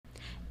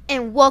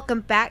And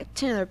welcome back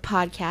to another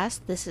podcast.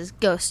 This is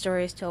Ghost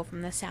Stories Told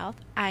from the South.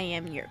 I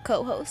am your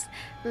co-host,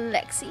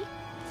 Lexi.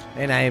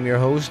 And I am your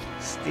host,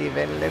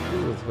 Stephen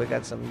LeBooth. We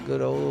got some good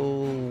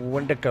old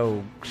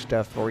Wendigo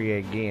stuff for you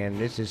again.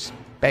 This is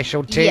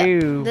special 2.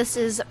 Yep, this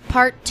is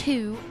part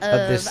 2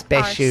 of the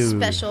special.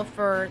 our special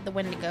for the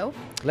Wendigo.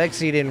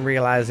 Lexi didn't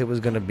realize it was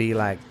going to be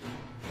like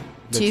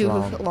this Too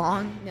long.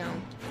 long. No.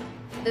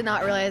 Did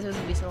not realize it was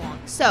going to be so long.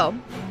 So,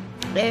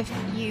 if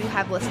you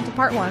have listened to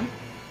part 1,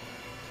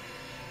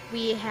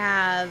 we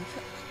have,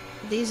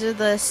 these are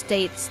the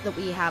states that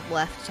we have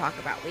left to talk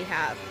about. We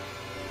have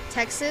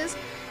Texas,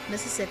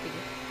 Mississippi,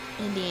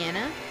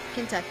 Indiana,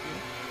 Kentucky,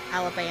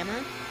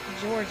 Alabama,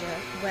 Georgia,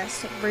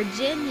 West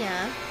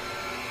Virginia,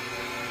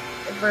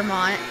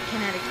 Vermont,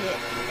 Connecticut,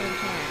 and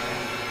Canada.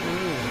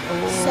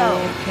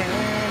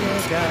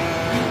 Canada.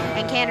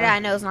 And Canada, I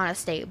know, is not a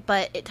state,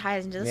 but it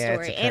ties into the Yeah,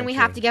 it's story. a And we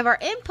country. have to give our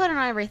input on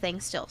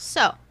everything still.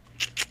 So,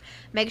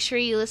 make sure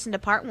you listen to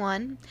part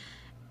 1.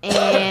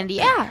 And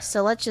yeah,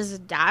 so let's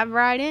just dive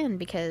right in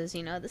because,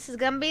 you know, this is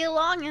going to be a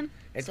long one.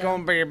 It's So-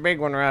 going to be a big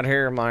one right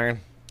here,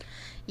 man.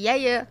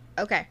 Yeah.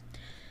 Okay.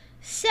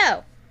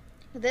 So,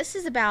 this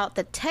is about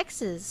the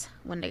Texas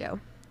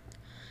Wendigo.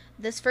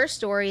 This first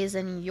story is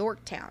in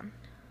Yorktown.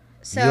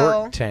 So,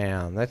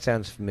 Yorktown. That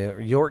sounds familiar.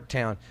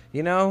 Yorktown.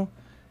 You know,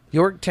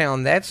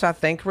 Yorktown, that's, I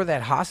think, where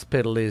that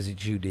hospital is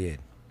that you did.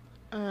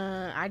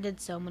 I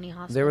did so many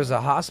hospitals. There was a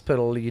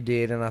hospital you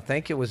did, and I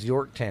think it was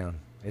Yorktown.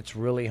 It's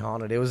really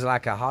haunted. It was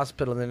like a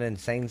hospital in an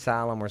insane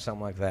asylum or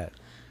something like that.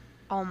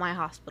 All my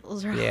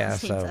hospitals are Yeah,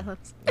 insane so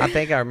asylums. I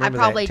think I I remember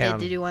probably that town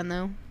did do one,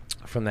 though.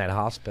 from that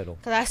hospital.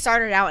 Because I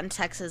started out in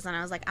Texas, and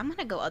I was like, I'm going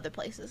to go other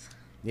places.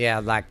 Yeah,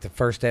 like the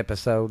first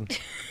episode.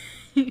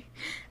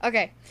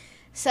 Okay.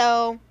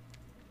 So,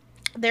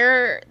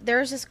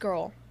 there's this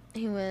girl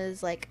who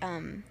was, like,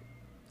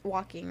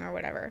 walking or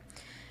whatever.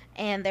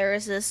 And there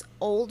is this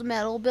old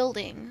metal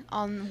building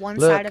on one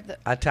side of Look,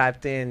 the... I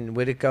typed in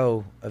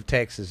Whitico of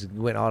Texas. It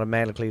went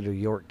automatically to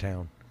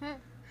Yorktown.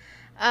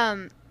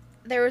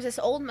 There was this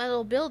old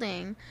metal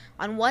building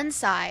on one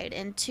side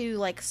and 2,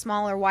 like,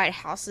 smaller white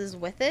houses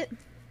with it.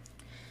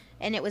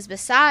 And it was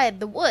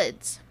beside the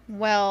woods.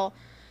 Well,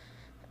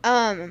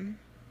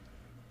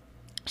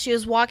 she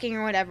was walking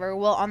or whatever.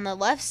 Well, on the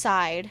left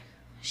side,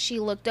 she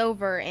looked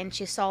over and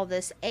she saw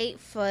this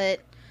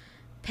 8-foot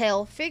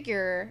pale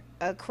figure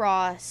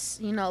across,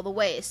 you know, the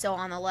way. So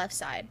on the left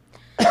side.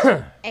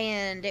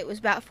 And it was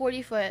about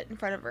 40 foot in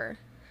front of her.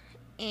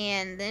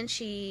 And then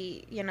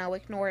she, you know,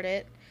 ignored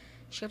it.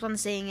 She kept on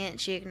seeing it.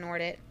 She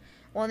ignored it.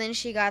 Well, then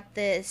she got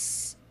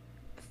this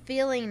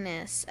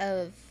feelingness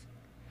of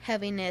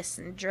heaviness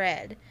and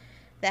dread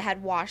that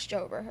had washed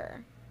over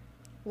her.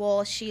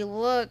 Well, she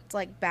looked,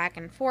 like, back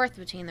and forth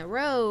between the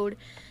road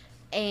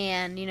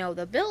and, you know,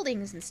 the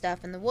buildings and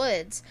stuff in the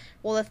woods.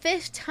 Well, the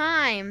 5th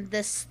time,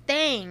 this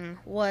thing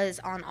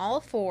was on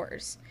all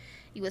 4s.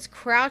 It was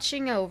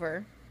crouching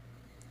over.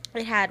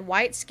 It had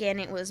white skin.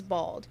 It was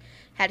bald.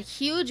 Had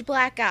huge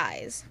black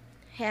eyes.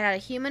 It had a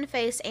human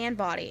face and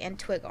body and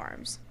twig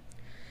arms.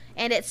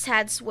 And it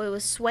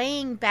was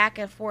swaying back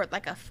and forth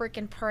like a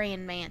freaking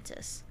praying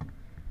mantis.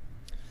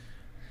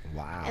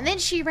 Wow. And then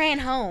she ran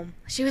home.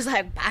 She was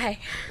like, bye.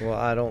 Well,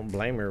 I don't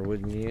blame her,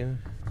 wouldn't you?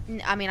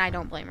 I mean, I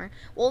don't blame her.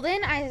 Well,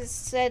 then I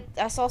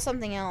saw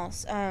something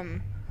else.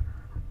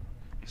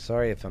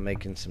 Sorry if I'm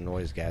making some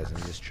noise, guys.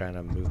 I'm just trying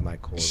to move my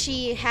cord.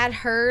 She had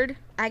heard,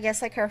 I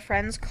guess, like, her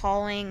friends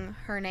calling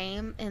her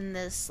name in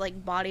this,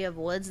 like, body of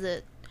woods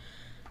that,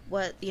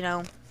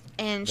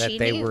 and that she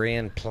they knew. were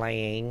in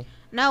playing.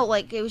 No,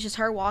 like, it was just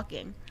her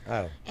walking.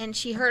 Oh. And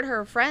she heard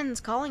her friends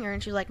calling her,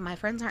 and she was like, my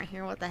friends aren't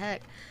here, what the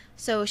heck?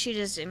 So she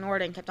just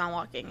ignored it and kept on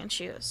walking, and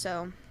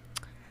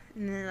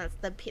and then that's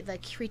the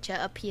creature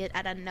appeared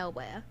out of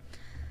nowhere.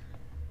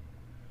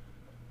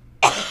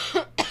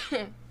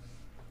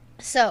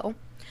 So,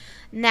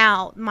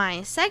 now,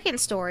 my second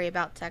story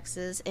about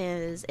Texas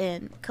is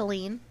in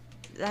Killeen.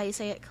 Is that how you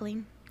say it,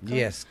 Killeen?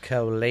 Yes,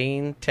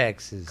 Colleen,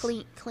 Texas.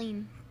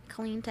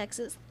 Killeen,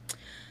 Texas.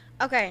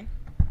 Okay.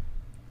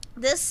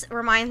 This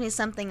reminds me of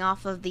something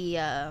off of the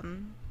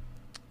an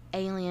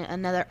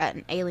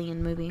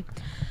alien movie.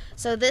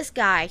 So this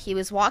guy, he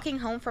was walking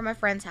home from a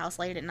friend's house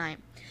late at night,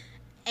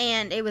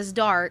 and it was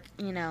dark.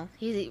 You know,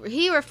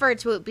 he referred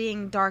to it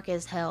being dark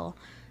as hell.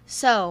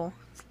 So,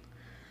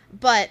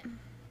 but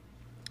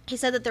he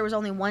said that there was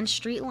only one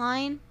street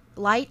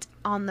light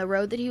on the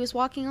road that he was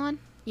walking on.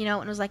 You know,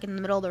 and it was like in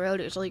the middle of the road.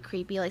 It was really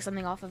creepy, like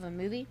something off of a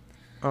movie.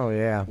 Oh,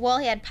 yeah. Well,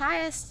 he had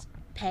passed.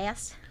 He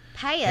passed.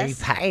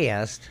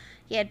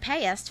 He had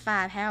passed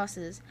 5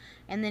 houses,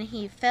 and then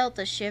he felt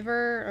a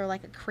shiver or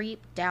like a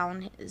creep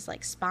down his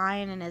like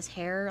spine, and his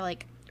hair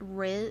like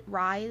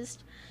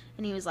rised,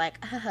 and he was like,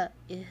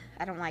 ew,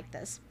 I don't like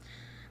this.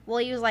 Well,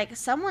 he was like,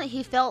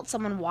 he felt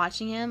someone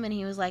watching him, and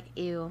he was like,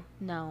 ew,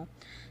 no.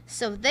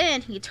 So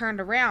then he turned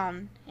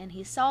around, and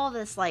he saw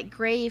this like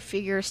gray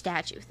figure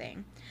statue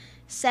thing.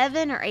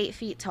 7 or 8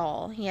 feet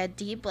tall. He had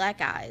deep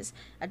black eyes,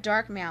 a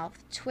dark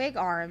mouth, twig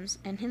arms,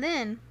 and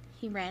then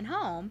he ran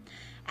home.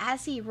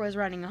 As he was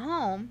running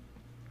home,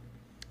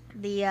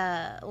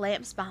 the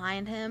lamps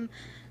behind him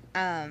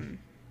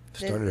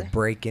Started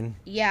breaking.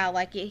 Yeah,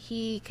 like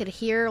he could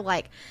hear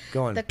like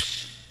Going. no,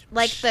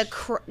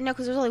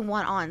 because there's only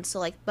one on. So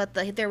like, but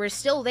they were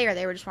still there.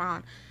 They were just one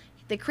on.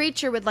 The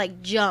creature would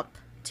like jump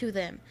to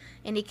them,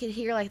 and he could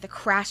hear like the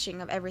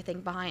crashing of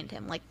everything behind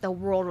him, like the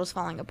world was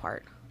falling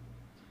apart.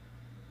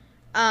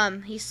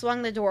 He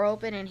swung the door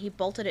open and he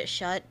bolted it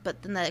shut,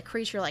 but then the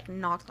creature like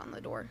knocked on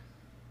the door.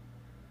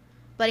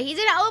 But he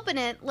didn't open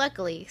it,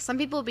 luckily. Some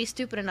people would be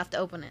stupid enough to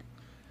open it.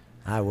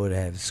 I would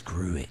have.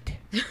 Screw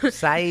it.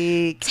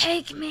 Psych.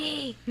 Take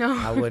me. No.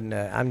 I wouldn't.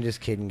 I'm just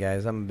kidding,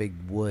 guys. I'm a big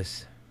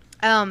wuss.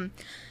 And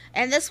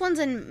this one's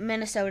in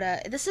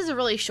Minnesota. This is a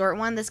really short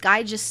one. This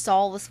guy just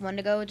saw this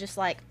Wendigo just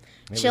like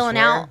chilling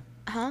out.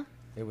 Huh?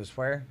 It was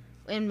where?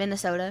 In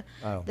Minnesota.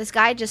 Oh. This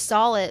guy just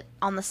saw it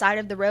on the side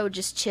of the road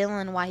just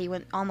chilling while he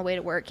went on the way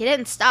to work. He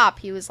didn't stop.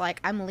 He was like,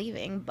 I'm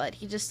leaving, but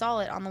he just saw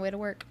it on the way to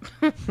work.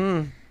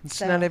 It's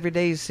not every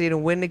day you see a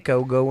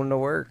Wendigo going to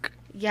work.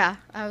 Yeah.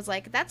 I was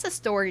like, that's a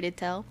story to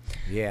tell.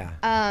 Yeah.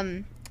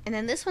 And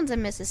then this one's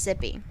in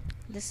Mississippi.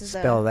 This is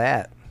Spell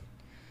that.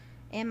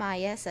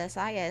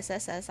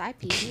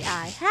 Mississippi.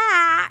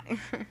 Ha!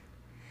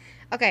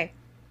 Okay.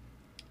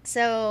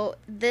 So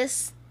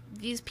these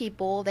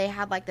people, they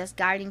had like this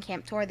guiding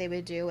camp tour they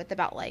would do with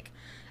about like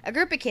a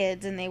group of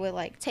kids, and they would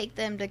like take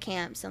them to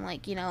camps and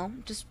like,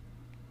 just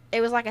it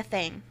was like a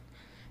thing.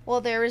 Well,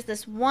 there was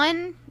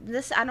I'm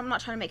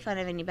not trying to make fun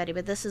of anybody,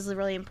 but this is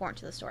really important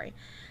to the story.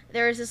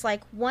 There was this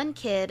like one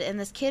kid, and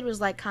this kid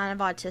was like kind of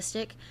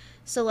autistic.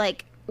 So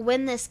like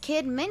when this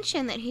kid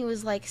mentioned that he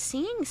was like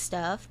seeing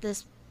stuff,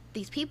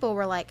 these people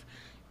were like,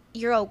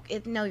 no,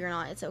 you're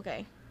not. It's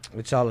okay.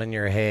 It's all in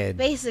your head.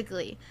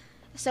 Basically.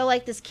 So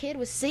like this kid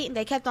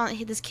kept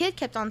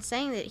on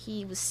saying that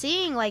he was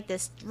seeing like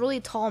this really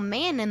tall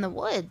man in the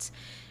woods,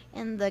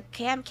 and the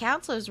camp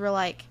counselors were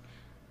like,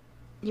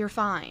 you're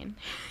fine.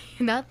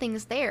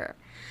 Nothing's there.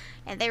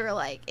 And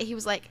he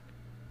was like,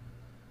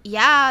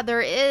 yeah,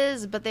 there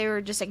is, but they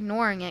were just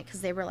ignoring it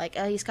because they were like,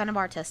 oh, he's kind of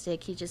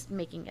artistic. He's just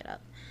making it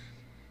up.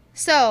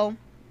 So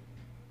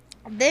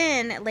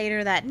then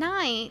later that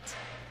night,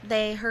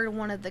 they heard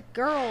one of the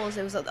girls.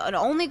 It was an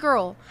only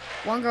girl,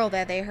 one girl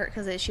that they heard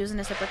because she was in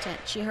a separate tent.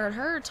 They heard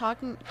her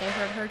talking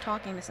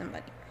to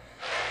somebody.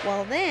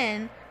 Well,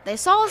 then they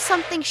saw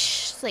something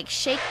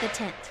shake the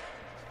tent.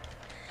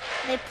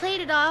 They played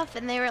it off,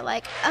 and they were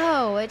like,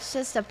 "Oh, it's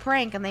just a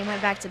prank," and they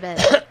went back to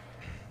bed.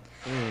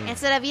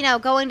 Instead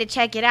of going to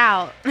check it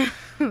out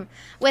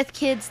with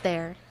kids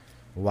there.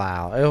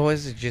 Wow, it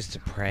wasn't just a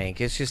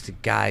prank. It's just the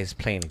guys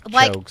playing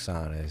jokes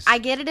on us. I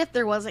get it if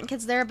there wasn't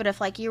kids there, but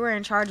if like you were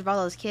in charge of all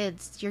those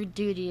kids, it's your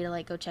duty to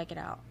like go check it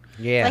out.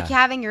 Yeah. Like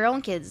having your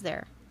own kids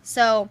there.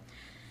 So,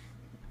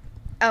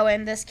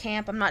 and this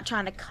camp, I'm not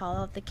trying to call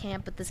out the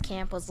camp, but this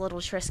camp was Little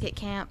Triscuit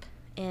Camp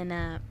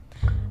in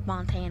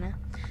Montana.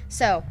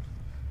 So,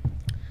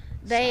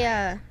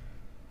 they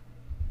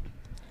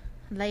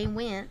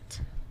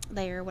went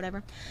there or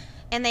whatever.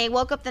 And they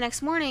woke up the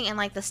next morning, and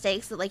like the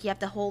stakes that like you have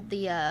to hold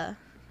the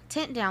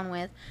tent down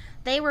with,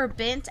 they were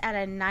bent at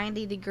a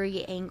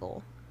 90-degree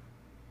angle.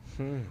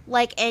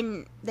 Like,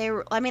 and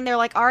they're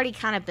like already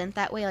kind of bent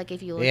that way, like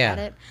if you look at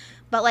it.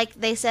 But like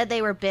they said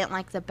they were bent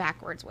like the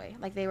backwards way,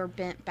 like they were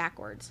bent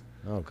backwards.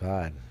 Oh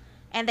God.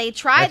 And they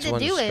tried That's to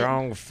do one it.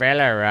 Strong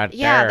fella right there.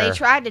 Yeah, they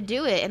tried to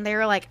do it, and they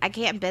were like, I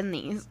can't bend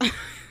these.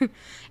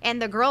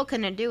 And the girl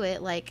couldn't do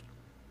it. Like,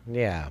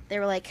 yeah, they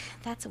were like,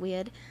 that's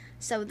weird.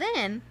 So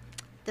then,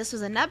 this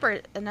was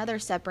another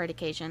separate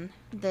occasion.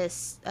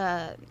 This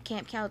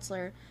camp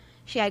counselor,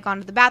 she had gone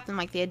to the bathroom,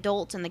 like the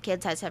adults and the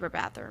kids had separate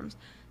bathrooms.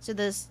 So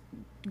this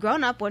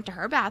grown-up went to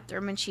her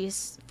bathroom, and she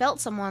felt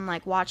someone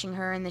like watching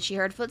her, and then she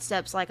heard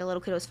footsteps like a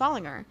little kid was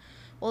following her.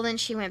 Well, then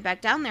she went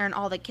back down there, and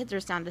all the kids were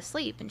sound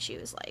asleep, and she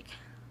was like,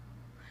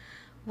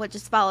 what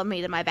just followed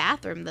me to my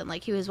bathroom? Then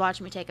like he was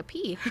watching me take a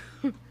pee.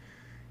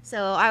 So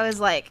I was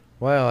like,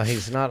 well,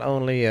 he's not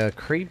only a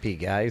creepy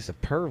guy, he's a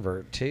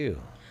pervert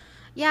too.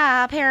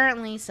 Yeah,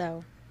 apparently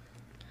so.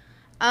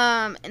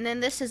 And then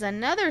this is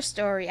another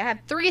story. I have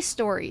 3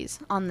 stories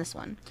on this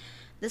one.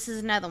 This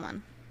is another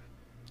one.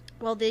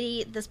 Well,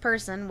 this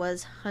person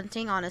was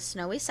hunting on a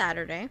snowy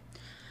Saturday,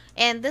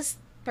 and this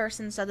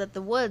person said that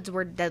the woods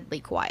were deadly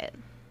quiet.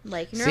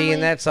 Like normally, see,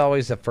 and that's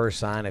always the first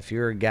sign. If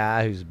you're a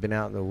guy who's been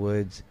out in the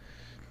woods,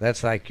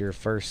 that's like your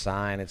first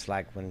sign. It's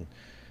like when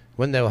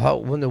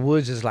the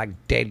woods is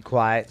like dead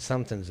quiet,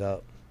 something's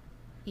up.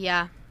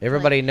 Yeah.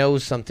 Everybody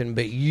knows something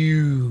but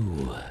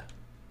you.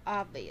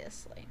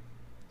 Obviously.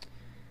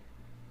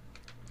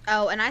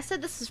 Oh, and I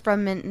said this is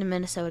from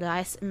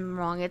Minnesota. I'm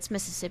wrong. It's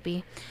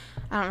Mississippi.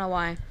 I don't know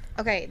why.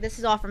 Okay, this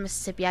is all from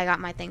Mississippi. I got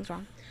my things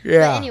wrong.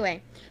 Yeah. But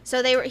anyway,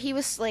 so he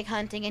was like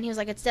hunting, and he was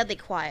like, it's deadly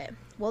quiet.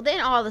 Well, then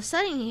all of a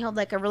sudden he heard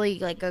like a really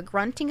like a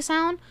grunting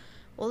sound.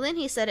 Well, then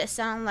he said it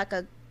sounded like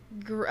a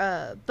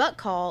buck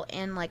call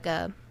and like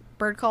a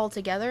bird call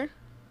together.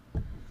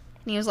 And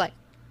he was like,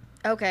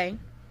 okay.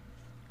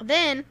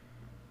 Then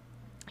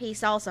he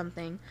saw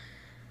something.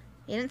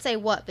 He didn't say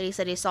what, but he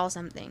said he saw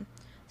something.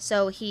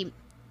 So he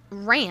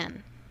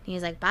ran. He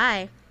was like,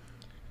 bye.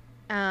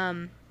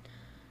 And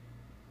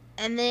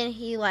then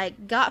he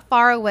like got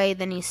far away,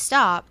 then he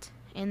stopped,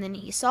 and then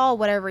he saw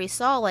whatever he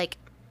saw like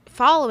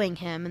following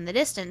him in the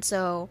distance.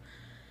 So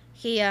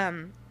he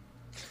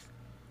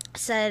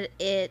said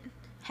it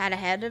had a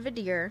head of a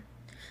deer.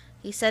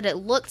 He said it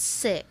looked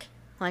sick,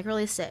 like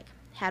really sick.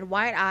 Had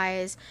white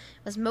eyes,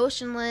 was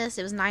motionless,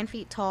 it was 9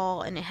 feet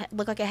tall, and it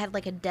looked like it had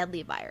like a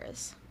deadly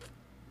virus.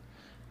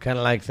 Kind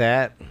of like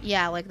that.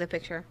 Yeah, like the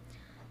picture.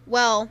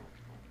 Well,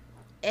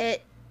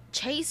 it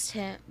chased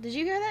him. Did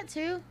you hear that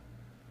too?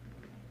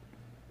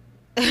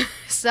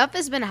 Stuff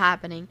has been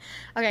happening.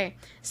 Okay,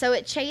 so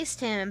it chased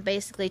him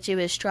basically to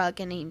his truck,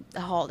 and he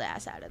hauled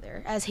ass out of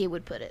there, as he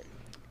would put it.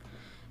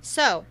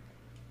 So,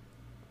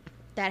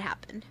 that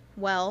happened.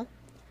 Well,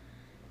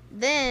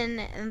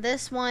 then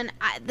this one,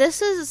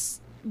 this is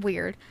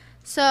weird.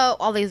 So,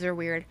 all these are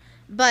weird.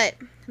 But,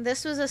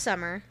 this was a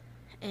summer,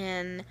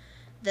 in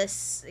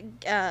this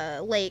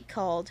lake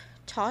called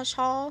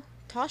Toshall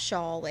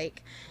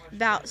Lake.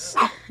 About...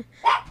 Shut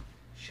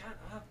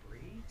up,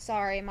 Bree.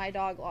 Sorry, my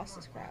dog lost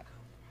his crap.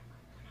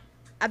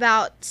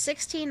 About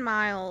 16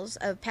 miles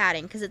of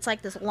padding, because it's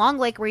like this long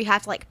lake where you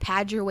have to like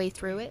pad your way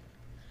through it.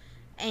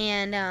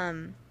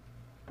 And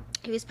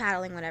he was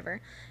paddling,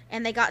 whatever,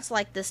 and they got to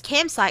like this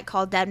campsite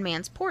called Dead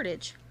Man's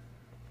Portage.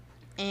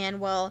 And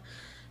well,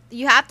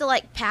 you have to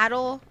like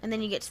paddle, and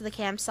then you get to the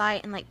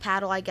campsite and like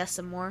paddle, I guess,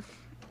 some more.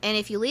 And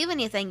if you leave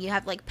anything, you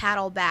have to like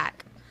paddle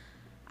back.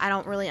 I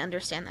don't really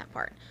understand that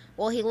part.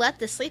 Well, he left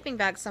the sleeping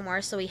bag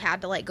somewhere, so he had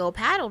to like go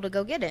paddle to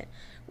go get it.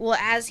 Well,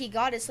 as he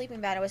got his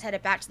sleeping bag, I was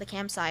headed back to the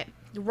campsite.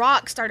 The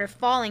rocks started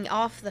falling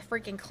off the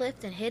freaking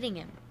cliff and hitting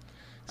him,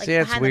 like See,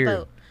 that's behind weird. the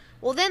boat.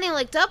 Well, then they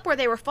looked up where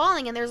they were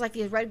falling, and there's like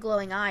these red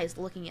glowing eyes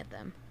looking at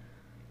them.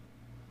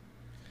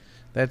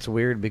 That's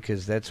weird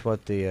because that's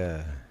what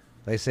they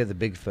say the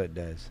Bigfoot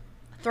does.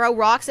 Throw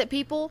rocks at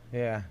people?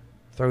 Yeah,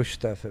 throw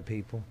stuff at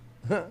people.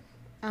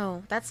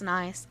 Oh, that's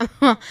nice.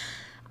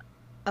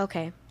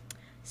 Okay.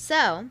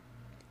 So,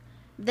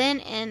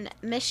 then in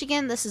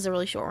Michigan, this is a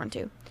really short one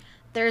too.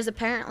 There's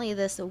apparently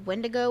this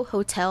Wendigo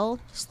hotel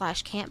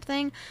 / camp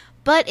thing,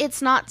 but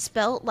it's not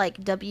spelt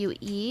like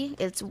W-E,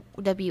 it's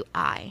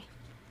W-I.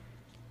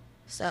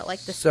 So,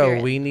 like the So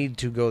spirit. we need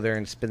to go there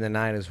and spend the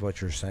night is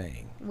what you're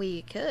saying.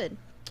 We could.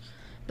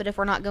 But if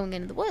we're not going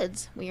into the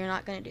woods, we are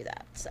not going to do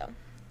that. So,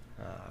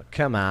 Oh,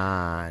 come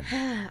on.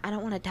 I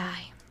don't want to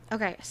die.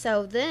 Okay,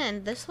 so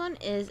then this one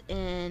is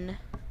in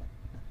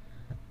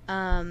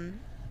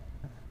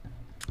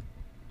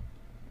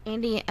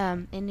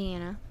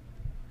Indiana.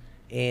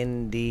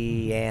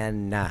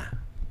 Indiana.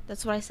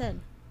 That's what I said.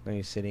 No,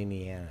 you said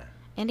Indiana.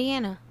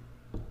 Indiana.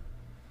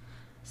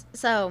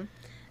 So,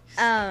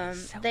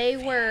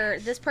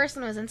 this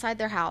person was inside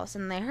their house,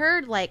 and they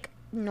heard, like,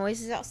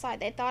 noises outside.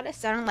 They thought it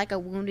sounded like a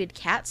wounded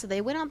cat, so they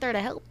went out there to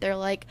help. They're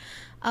like,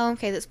 oh,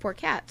 okay, this poor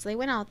cat. So they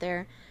went out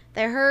there.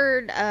 They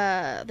heard,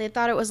 they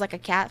thought it was like a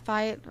cat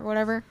fight or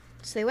whatever.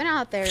 So they went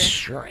out there.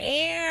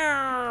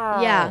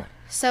 Yeah.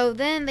 So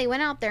then they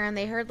went out there, and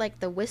they heard, like,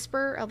 the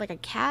whisper of, like, a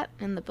cat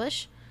in the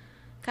bush.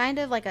 Kind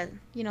of like a,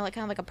 like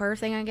kind of like a purr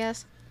thing, I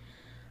guess.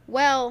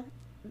 Well,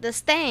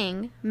 this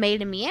thing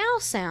made a meow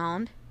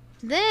sound.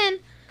 Then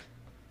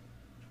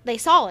they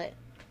saw it.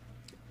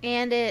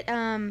 And it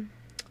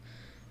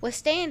was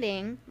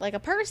standing like a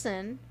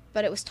person,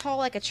 but it was tall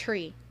like a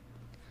tree.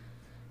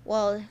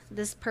 Well,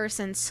 this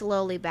person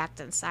slowly backed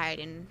inside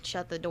and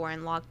shut the door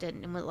and locked it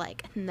and was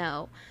like,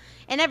 no.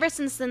 And ever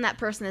since then, that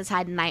person has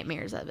had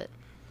nightmares of it.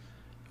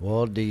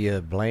 Well, do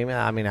you blame it?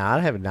 I mean,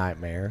 I'd have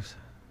nightmares.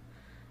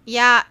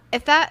 Yeah,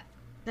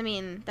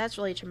 that's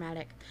really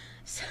traumatic.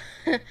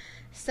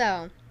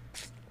 So,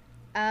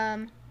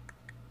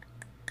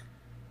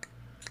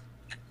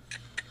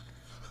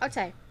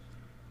 okay.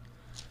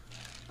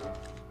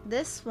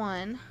 This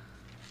one,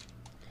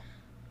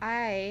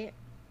 okay,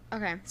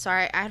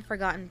 sorry, I had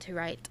forgotten to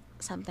write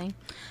something.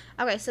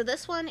 Okay, so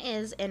this one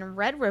is in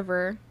Red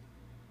River,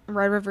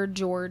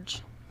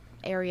 George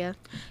area,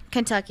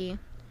 Kentucky.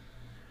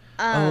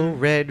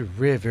 Red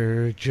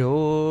River,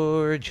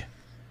 George.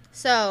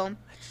 So,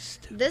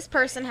 this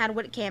person had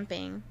went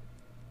camping,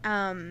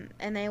 and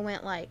they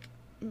went, like,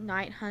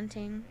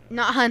 hiking,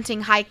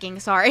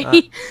 sorry.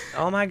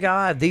 Oh my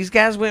God, these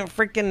guys went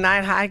freaking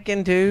night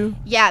hiking too?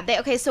 Yeah,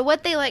 so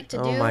what they like to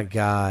do Oh my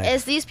God.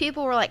 is these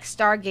people were, like,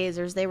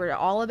 stargazers. They were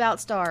all about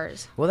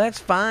stars. Well, that's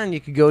fine. You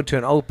could go to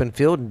an open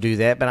field and do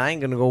that, but I ain't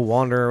gonna go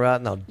wander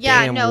around no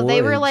damn woods.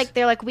 They were like,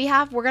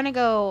 we're gonna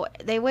go.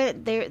 They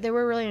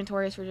were really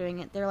notorious for doing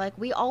it. They're like,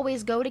 we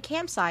always go to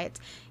campsites,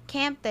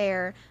 camp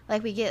there,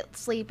 like we get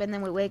sleep, and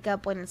then we wake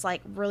up when it's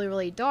like really,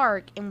 really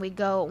dark, and we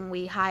go and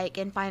we hike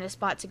and find a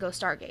spot to go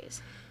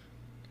stargaze.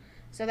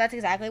 So that's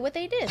exactly what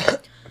they did.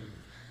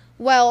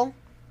 Well,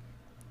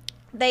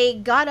 they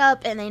got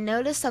up and they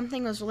noticed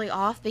something was really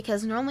off,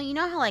 because normally, you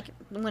know how like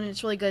when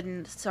it's really good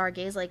in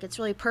stargaze, like it's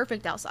really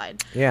perfect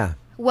outside. Yeah.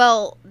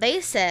 Well,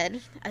 they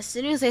said as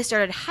soon as they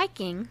started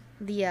hiking,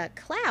 the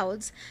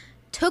clouds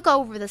took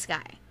over the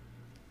sky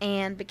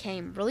and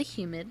became really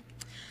humid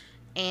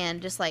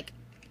and just like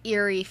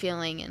eerie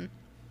feeling and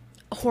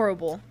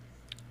horrible.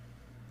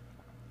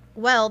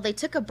 Well, they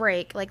took a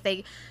break. Like,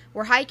 they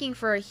were hiking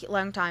for a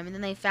long time, and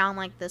then they found,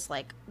 like, this,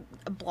 like,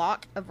 a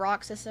block of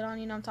rocks to sit on,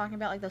 you know what I'm talking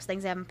about? Like, those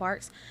things they have in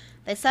parks.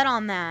 They sat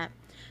on that.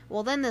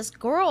 Well, then this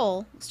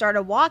girl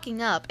started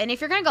walking up, and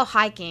if you're going to go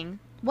hiking,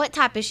 what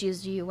type of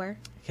shoes do you wear?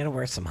 You gotta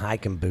wear some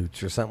hiking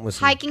boots or something with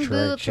some Hiking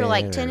boots or,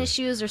 like, traction tennis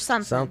shoes or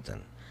something.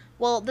 Something.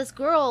 Well, this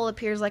girl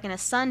appears, like, in a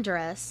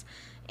sundress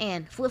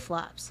and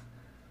flip-flops.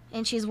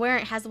 And she's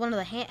has one of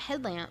the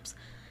headlamps.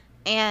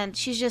 And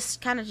she's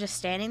just kind of just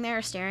standing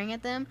there staring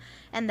at them.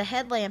 And the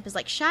headlamp is,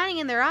 like, shining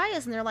in their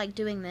eyes. And they're, like,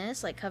 doing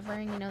this, like,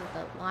 covering, you know,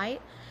 the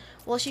light.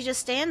 Well, she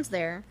just stands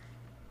there.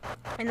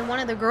 And then one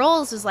of the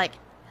girls is like,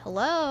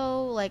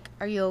 hello? Like,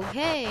 are you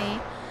okay?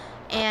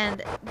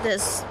 And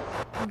this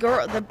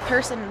girl,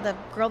 the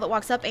girl that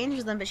walks up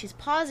answers them. But she's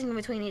pausing in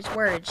between each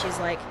word. She's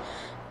like,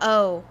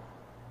 oh,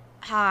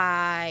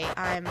 hi,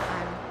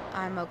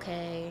 I'm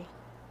okay.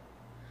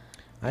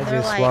 I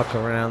They're just like- walk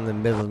around in the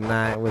middle of the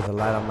night with a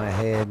light on my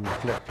head and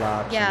flip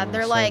flops. Yeah, and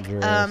they're like,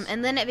 sundress.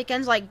 and then it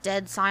becomes like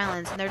dead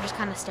silence, and they're just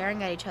kind of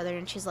staring at each other,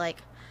 and she's like,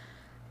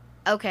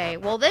 okay.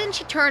 Well, then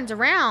she turns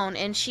around,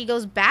 and she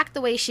goes back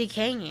the way she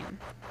came.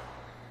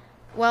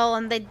 Well,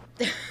 and they,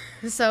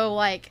 so,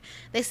 like,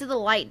 they see the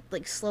light,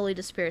 like, slowly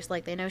disperse,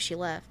 like, they know she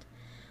left.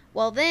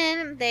 Well,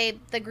 then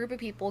the group of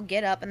people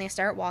get up, and they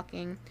start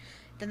walking.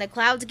 Then the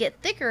clouds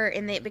get thicker,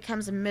 and it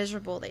becomes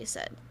miserable, they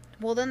said.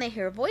 Well, then they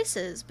hear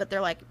voices, but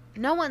they're like,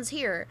 no one's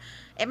here.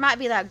 It might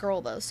be that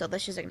girl, though, so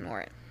let's just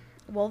ignore it.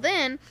 Well,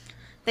 then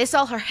they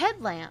saw her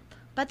headlamp,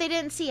 but they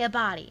didn't see a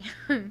body.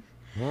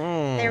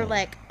 They were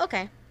like,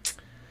 okay.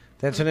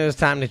 That's when it was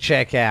time to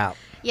check out.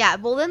 Yeah,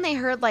 well, then they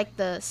heard, like,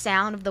 the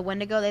sound of the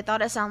Wendigo. They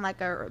thought it sounded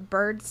like a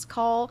bird's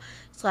call,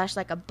 /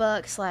 like a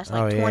buck, / like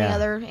 20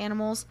 other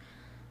animals.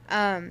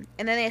 And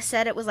then they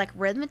said it was, like,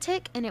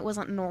 rhythmic, and it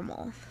wasn't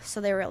normal.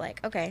 So they were like,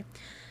 okay.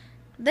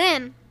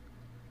 Then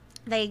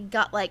they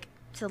got, like,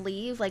 to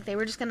leave. Like, they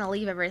were just going to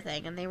leave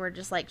everything, and they were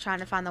just, like, trying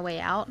to find the way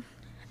out.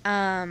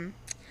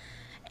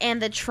 And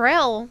the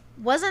trail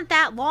wasn't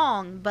that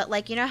long, but,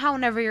 like, you know how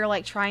whenever you're,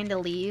 like, trying to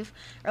leave,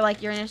 or,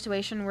 like, you're in a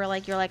situation where,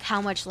 like, you're like,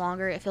 how much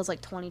longer? It feels like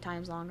 20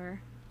 times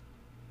longer.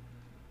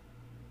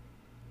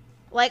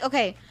 Like,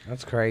 okay.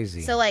 That's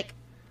crazy. So, like,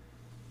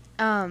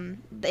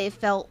 they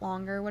felt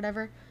longer,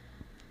 whatever.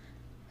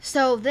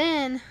 So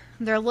then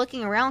they're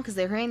looking around because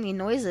they're hearing the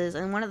noises,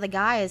 and one of the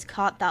guys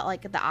caught that,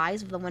 like, the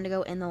eyes of the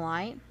Wendigo in the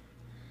light.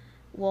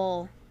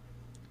 Well,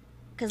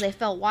 because they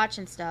felt watch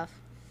and stuff.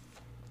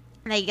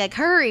 And they, like,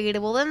 hurried.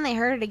 Well, then they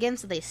heard it again,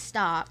 so they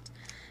stopped.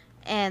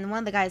 And one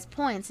of the guys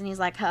points, and he's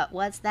like, huh,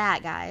 what's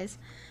that, guys?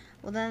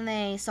 Well, then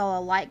they saw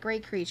a light gray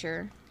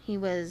creature. He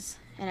was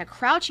in a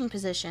crouching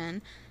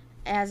position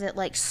as it,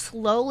 like,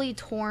 slowly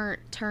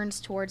turns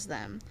towards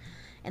them.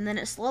 And then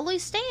it slowly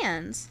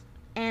stands,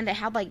 and it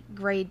had, like,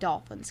 gray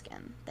dolphin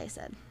skin, they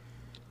said.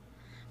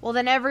 Well,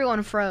 then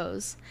everyone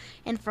froze.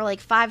 And for,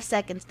 like, 5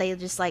 seconds, they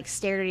just, like,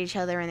 stared at each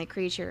other and the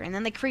creature. And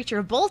then the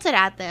creature bolted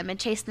at them and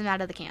chased them out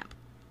of the camp.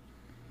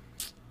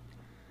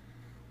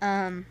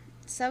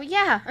 So,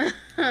 yeah.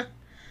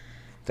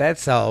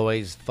 That's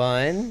always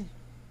fun.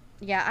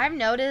 Yeah, I've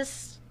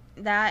noticed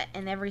that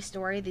in every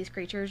story, these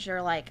creatures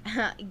are like,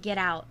 get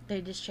out.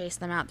 They just chase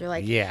them out. They're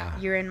like, Yeah.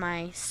 you're in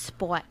my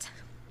spot.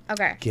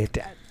 Okay.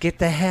 Get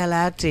the hell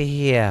out of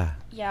here.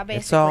 Yeah, basically.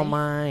 It's all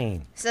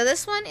mine. So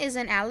this one is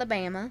in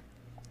Alabama.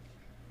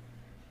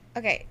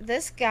 Okay,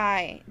 this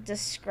guy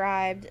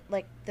described,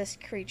 like, this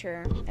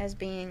creature as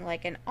being,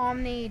 like, an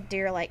omni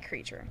deer-like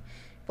creature.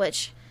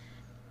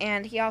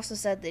 And he also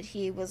said that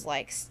he was,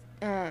 like,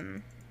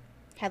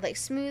 had, like,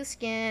 smooth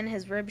skin,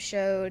 his ribs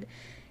showed,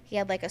 he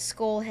had, like, a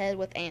skull head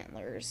with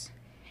antlers,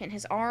 and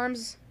his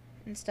arms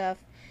and stuff.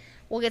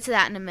 We'll get to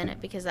that in a minute,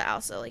 because that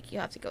also, like, you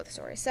have to go with the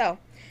story. So,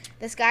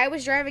 this guy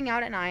was driving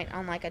out at night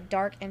on, like, a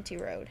dark, empty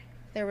road.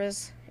 It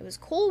was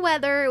cool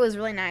weather, it was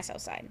really nice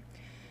outside.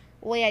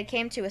 Well, he had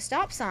came to a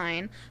stop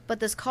sign,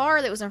 but this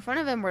car that was in front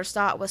of him was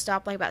stopped,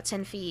 like, about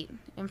 10 feet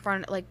in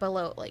front, like,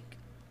 below, like,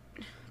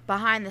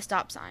 behind the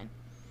stop sign.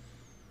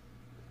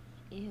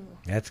 Ew.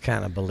 That's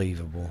kind of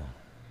believable.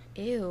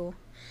 Ew.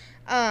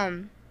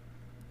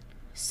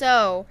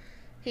 So,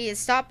 he had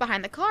stopped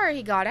behind the car,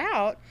 he got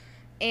out,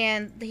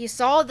 and he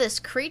saw this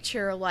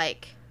creature,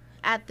 like,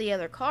 at the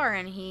other car,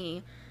 and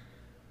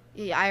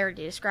I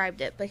already described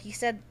it, but he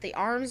said the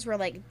arms were,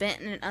 like, bent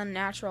in an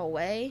unnatural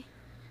way,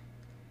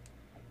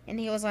 and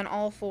he was on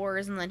all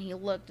fours, and then he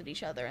looked at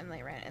each other, and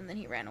then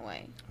he ran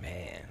away.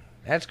 Man,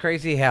 that's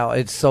crazy how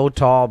it's so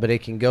tall, but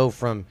it can go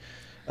from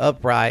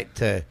upright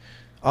to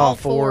all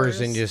fours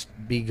and just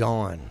be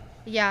gone.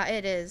 Yeah,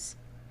 it is.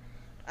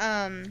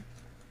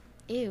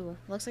 Ew.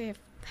 Looks like it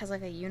has,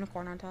 like, a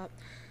unicorn on top.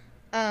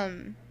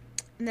 And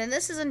then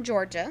this is in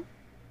Georgia.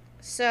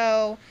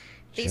 So,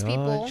 these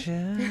people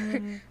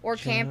were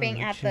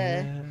camping at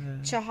the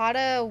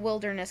Chahata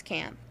Wilderness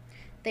Camp.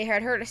 They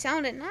had heard a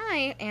sound at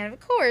night, and of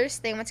course,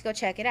 they went to go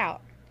check it out.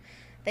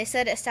 They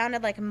said it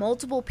sounded like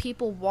multiple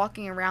people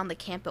walking around the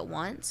camp at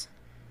once.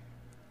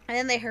 And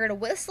then they heard a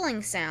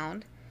whistling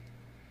sound.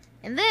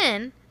 And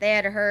then they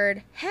had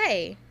heard,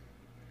 hey.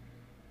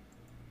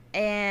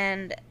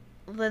 and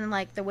then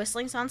like the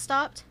whistling sound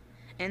stopped,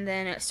 and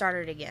then it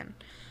started again.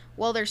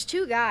 Well, there's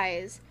two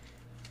guys,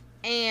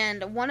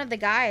 and one of the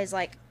guys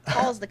like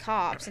calls the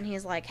cops, and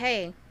he's like,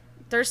 "Hey,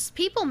 there's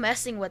people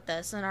messing with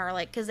us," and are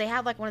like, because they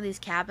have like one of these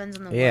cabins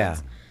in the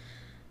woods.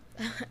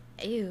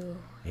 Ew.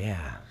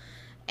 Yeah.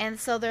 And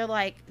so they're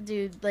like,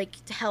 dude,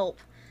 like, to help.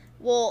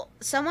 Well,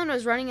 someone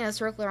was running in a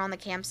circle around the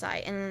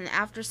campsite, and then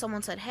after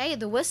someone said, hey,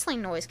 the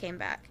whistling noise came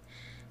back.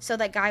 So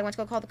that guy went to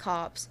go call the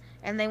cops,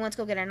 and they went to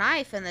go get a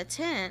knife in the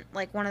tent,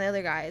 like one of the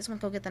other guys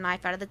went to go get the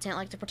knife out of the tent,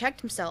 like, to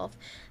protect himself.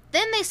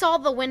 Then they saw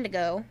the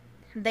Wendigo.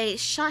 He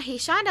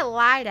shined a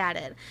light at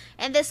it,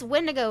 and this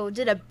Wendigo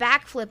did a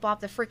backflip off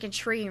the freaking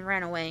tree and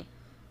ran away.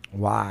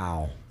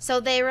 Wow. So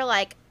they were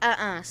like,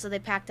 so they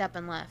packed up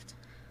and left.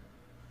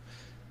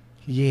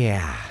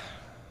 Yeah.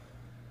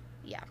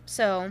 Yeah,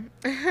 so...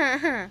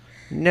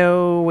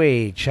 No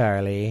way,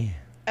 Charlie.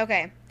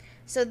 Okay,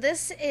 so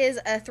this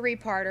is a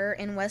three-parter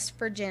in West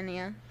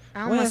Virginia.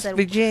 I almost said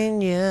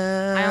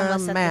Virginia, I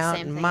almost said the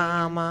Mountain same thing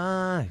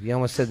Mama. You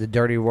almost said the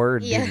dirty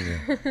word,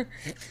 didn't you?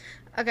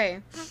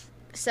 Okay,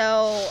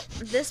 so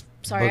this...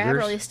 Sorry, I have Boogers?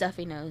 really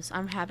stuffy nose.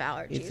 I have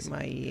allergies. It's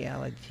my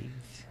allergies.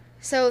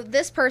 So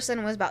this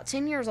person was about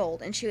 10 years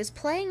old, and she was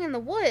playing in the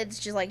woods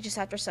just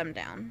after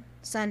sundown.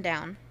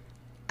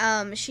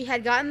 She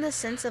had gotten the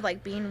sense of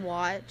like being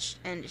watched,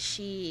 and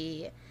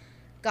she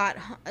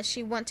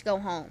went to go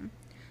home.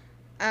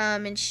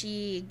 And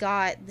she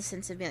got the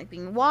sense of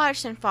being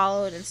watched and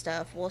followed and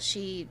stuff. Well,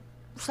 she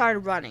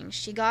started running.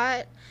 She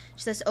got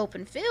to this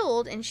open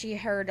field, and she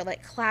heard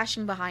like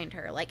clashing behind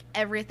her, like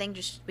everything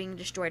just being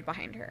destroyed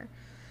behind her.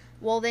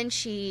 Well, then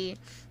she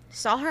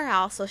saw her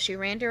house, so she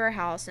ran to her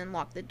house and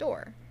locked the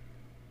door.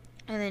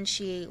 And then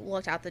she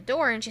looked out the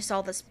door, and she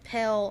saw this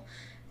pale,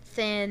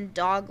 thin,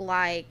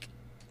 dog-like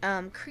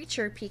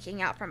creature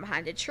peeking out from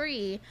behind a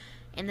tree,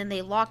 and then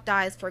they locked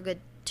eyes for a good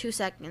 2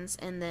 seconds,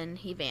 and then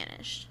he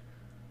vanished.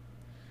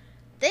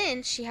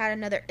 Then she had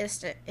another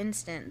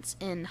instance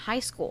in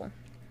high school.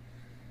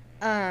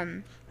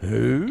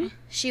 Who?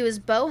 She was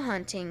bow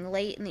hunting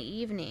late in the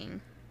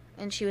evening,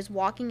 and she was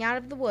walking out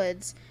of the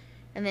woods,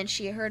 and then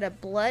she heard a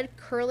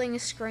blood-curdling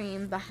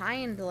scream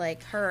behind,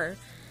 like, her.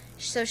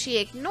 So she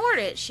ignored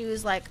it. She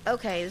was like,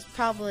 okay, it's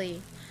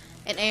probably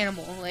an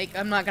animal. Like,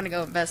 I'm not gonna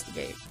go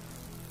investigate.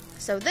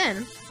 So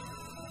then,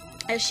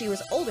 as she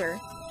was older,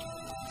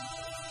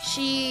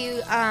 she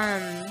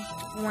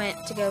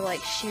went to go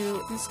like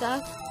shoot and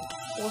stuff.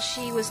 Well,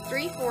 she was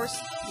 3/4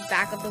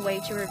 back of the way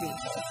to her vehicle.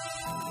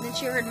 And then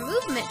she heard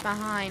movement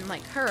behind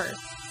like her.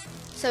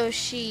 So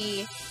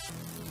she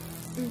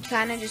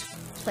kind of just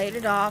played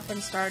it off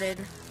and started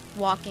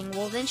walking.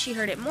 Well, then she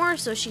heard it more,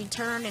 so she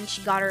turned and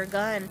she got her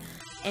gun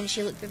and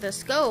she looked through the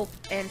scope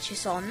and she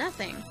saw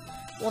nothing.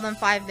 Well, then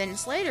 5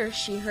 minutes later,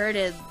 she heard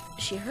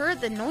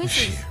the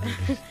noises.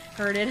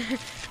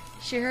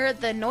 She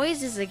heard the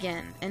noises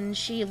again, and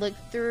she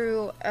looked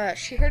through.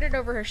 She heard it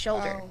over her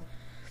shoulder. Oh.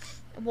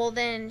 Well,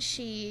 then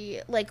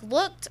she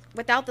looked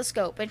without the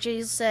scope, and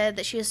she said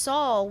that she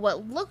saw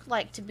what looked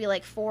like to be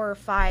like 4 or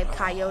 5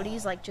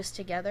 coyotes, like just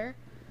together.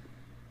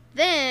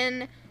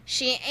 Then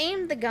she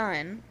aimed the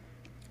gun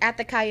at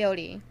the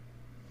coyote,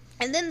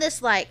 and then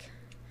this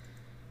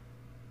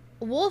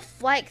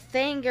wolf-like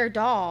thing or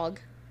dog,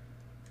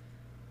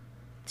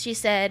 she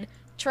said,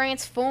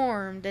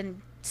 transformed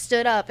and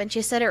stood up, and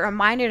she said it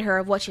reminded her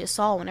of what she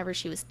saw whenever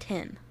she was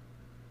 10.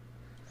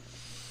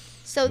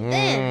 So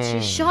then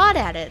she shot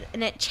at it,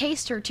 and it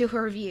chased her to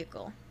her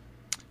vehicle.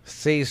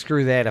 See,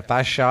 screw that. If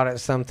I shot at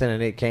something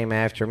and it came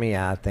after me,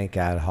 I think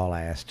I'd haul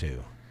ass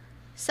too.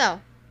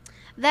 So,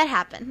 that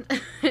happened.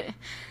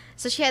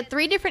 So she had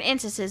 3 different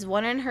instances,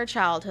 one in her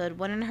childhood,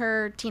 one in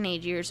her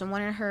teenage years, and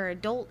one in her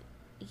adult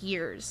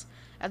years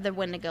of the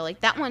Wendigo.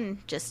 Like, that one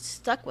just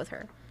stuck with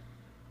her.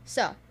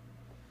 So,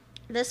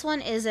 this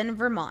one is in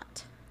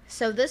Vermont.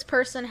 So this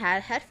person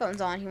had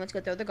headphones on. He went to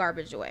go throw the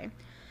garbage away.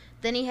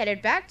 Then he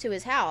headed back to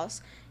his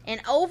house,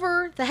 and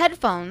over the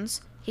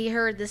headphones, he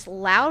heard this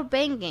loud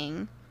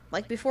banging,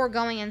 like before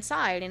going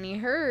inside, and he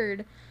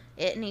heard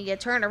it, and he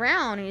turned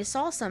around, and he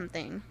saw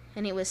something,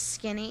 and it was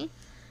skinny,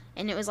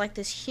 and it was like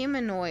this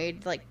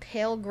humanoid, like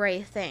pale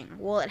gray thing.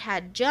 Well, it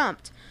had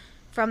jumped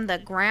from the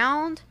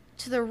ground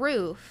to the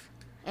roof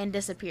and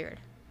disappeared.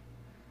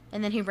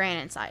 And then he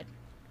ran inside.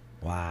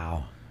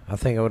 Wow. I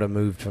think I would have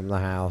moved from the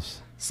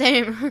house.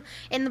 Same.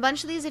 And a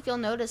bunch of these, if you'll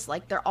notice,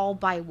 like, they're all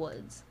by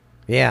woods.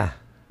 Yeah.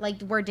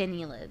 Like where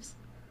Denny lives.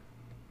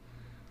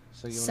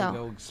 So you want to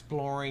go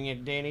exploring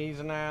at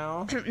Denny's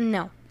now?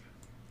 No.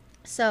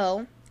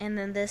 So, and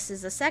then this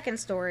is the second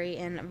story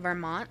in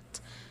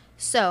Vermont.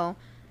 So,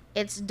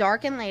 it's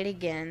dark and late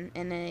again,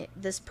 and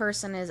this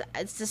person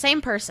it's the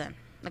same person,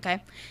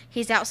 okay?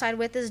 He's outside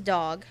with his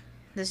dog.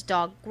 This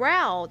dog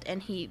growled,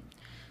 and he,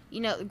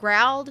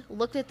 growled,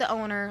 looked at the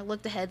owner,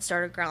 looked ahead,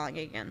 started growling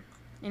again.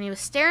 And he was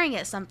staring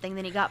at something,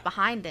 then he got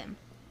behind him.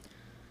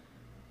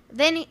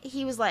 Then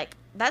he was like,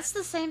 that's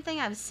the same thing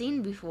I've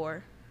seen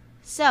before.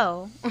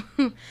 So,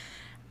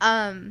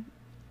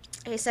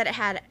 he said it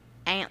had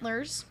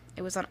antlers.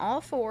 It was on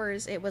all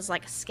 4s. It was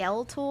like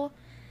skeletal.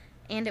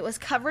 and it was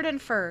covered in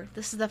fur.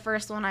 This is the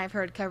first one I've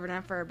heard covered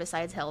in fur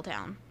besides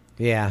Helltown.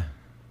 Yeah.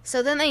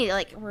 So then they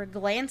like were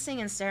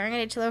glancing and staring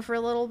at each other for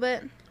a little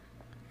bit.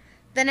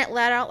 Then it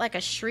let out like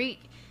a shriek.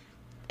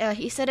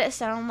 He said it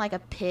sounded like a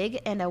pig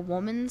and a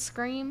woman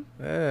scream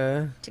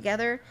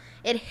together.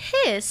 It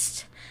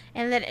hissed,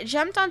 and then it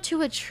jumped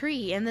onto a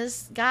tree, and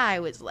this guy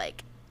was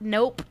like,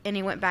 nope, and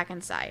he went back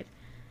inside.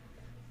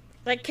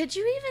 Like, could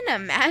you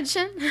even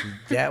imagine?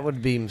 That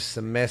would be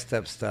some messed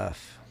up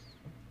stuff.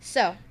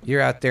 So.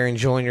 You're out there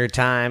enjoying your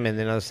time, and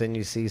then all of a sudden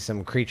you see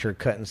some creature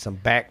cutting some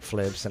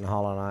backflips and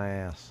hauling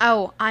ass.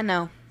 Oh, I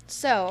know.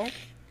 So,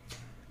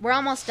 we're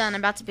almost done.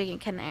 I'm about to be in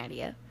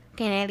Canada.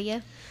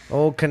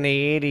 Oh,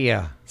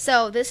 Canada.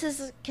 So, this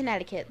is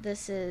Connecticut.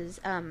 This is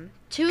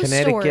two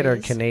Connecticut stories. or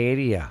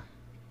Canada?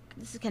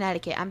 This is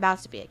Connecticut. I'm about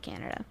to be at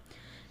Canada.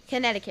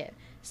 Connecticut.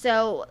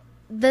 So,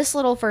 this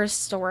little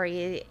first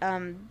story,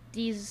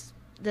 this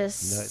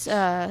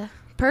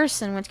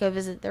person went to go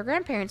visit their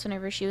grandparents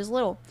whenever she was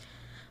little.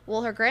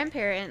 Well, her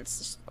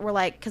grandparents were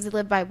like, because they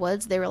lived by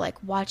woods, they were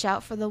like, watch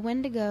out for the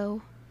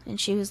Wendigo. And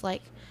she was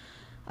like,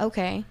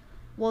 okay.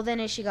 Well, then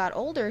as she got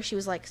older, she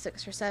was like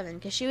 6 or 7,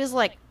 because she was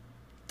like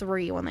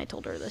 3 when they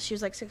told her this. She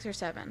was like 6 or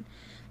 7.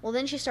 Well,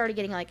 then she started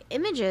getting like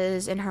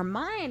images in her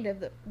mind of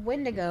the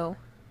Wendigo.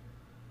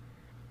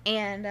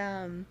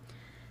 And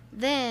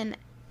then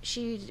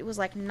she was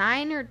like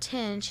 9 or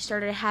 10. She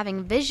started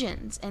having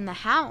visions in the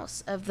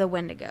house of the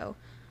Wendigo.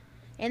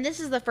 And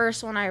this is the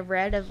first one I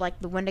read of like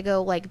the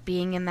Wendigo like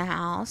being in the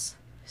house.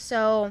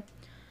 So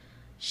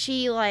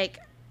she like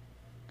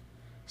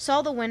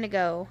saw the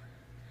Wendigo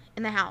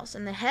in the house,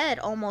 and the head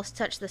almost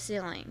touched the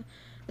ceiling.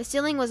 The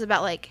ceiling was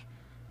about like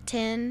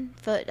 10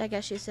 foot, I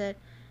guess she said,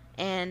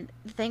 and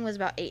the thing was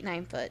about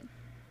 8-9 foot.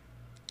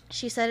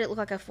 She said it looked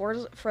like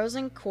a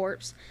frozen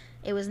corpse.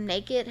 It was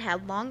naked,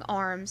 had long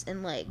arms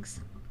and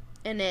legs,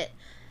 and it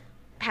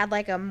had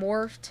like a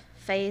morphed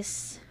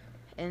face,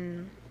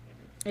 and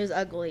it was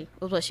ugly,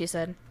 was what she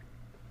said.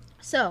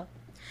 So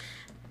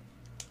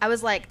I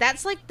was like,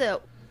 that's like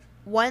the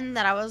one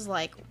that I was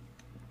like,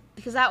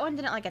 because that one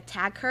didn't like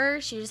attack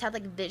her. She just had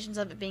like visions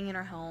of it being in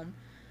her home,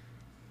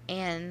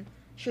 and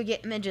she would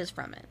get images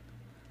from it.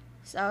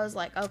 So I was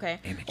like, okay.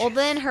 Images. Well,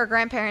 then her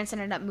grandparents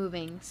ended up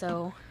moving,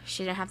 so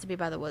she didn't have to be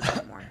by the woods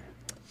anymore.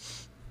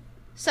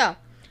 So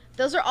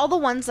those are all the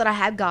ones that I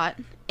had got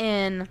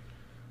in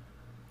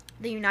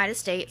the United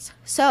States.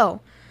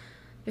 So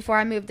before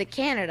I moved to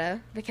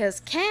Canada, because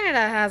Canada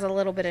has a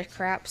little bit of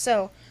crap.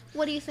 So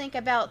what do you think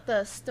about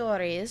the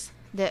stories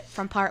that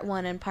from part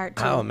 1 and part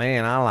 2? Oh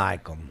man, I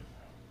like them.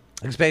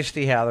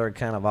 Especially how they're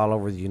kind of all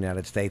over the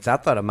United States. I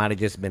thought it might have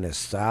just been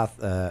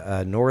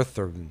a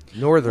northern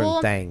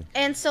thing.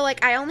 And so,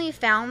 like, I only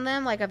found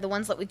them, like, of the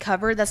ones that we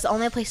covered. That's the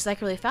only places I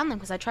could really found them,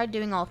 because I tried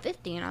doing all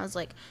 50, and I was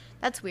like,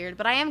 that's weird.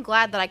 But I am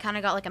glad that I kind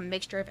of got, like, a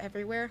mixture of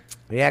everywhere.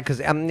 Yeah,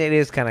 because, I mean, it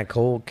is kind of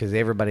cool, because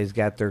everybody's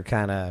got their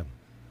kind of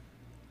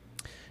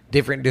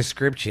different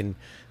description.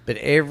 But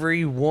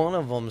every one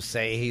of them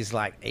say he's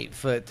like 8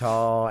 foot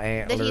tall,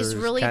 antlers. That he's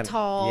really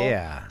tall.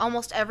 Yeah.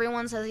 Almost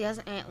everyone says he has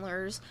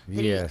antlers.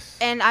 Yes.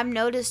 And I've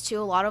noticed,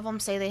 too, a lot of them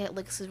say they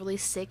looks really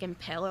sick and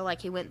pale, or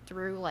like he went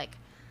through, like,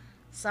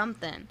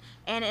 something.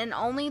 And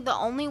the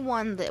only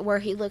one where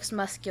he looks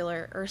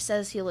muscular, or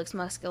says he looks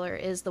muscular,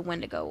 is the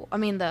Wendigo. I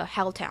mean, the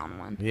Helltown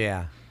one.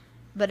 Yeah.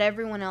 But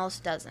everyone else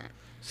doesn't.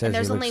 Says and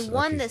there's only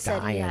one that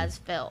dying. said he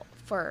has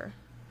fur.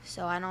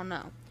 So I don't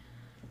know.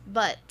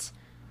 But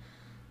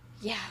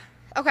yeah.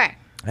 Okay.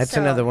 That's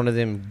another one of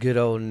them good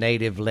old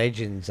native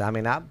legends. I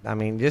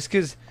mean, just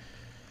because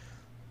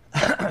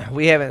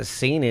we haven't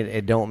seen it,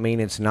 it don't mean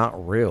it's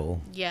not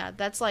real. Yeah,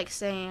 that's like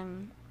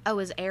saying, "Oh,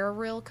 is air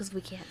real?" Because we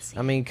can't see.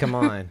 I mean, come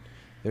on.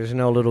 There's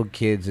no little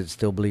kids that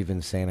still believe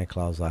in Santa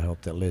Claus. I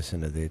hope that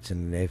listen to this,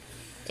 and if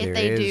there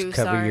they is, do,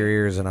 cover sorry. your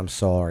ears, and I'm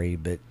sorry,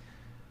 but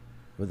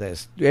with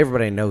this,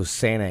 everybody knows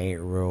Santa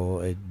ain't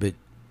real, but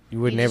you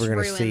were never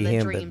going to see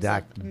him, but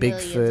like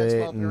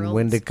Bigfoot and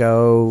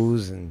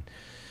Wendigos and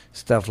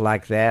stuff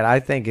like that. I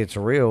think it's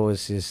real.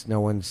 It's just no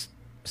one's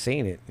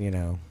seen it, you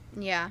know.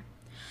 Yeah.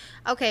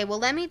 Okay, well,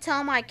 let me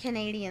tell my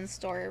Canadian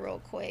story real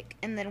quick,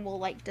 and then we'll,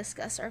 like,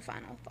 discuss our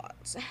final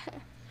thoughts.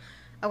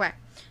 Okay.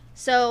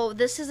 So,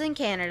 this is in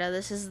Canada.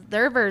 This is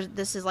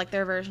like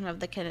their version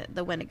of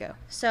the Wendigo.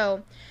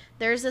 So,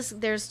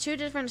 there's 2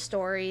 different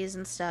stories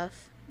and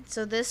stuff.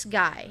 So, this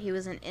guy, he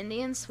was an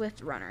Indian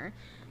Swift runner.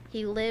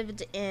 He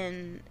lived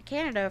in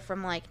Canada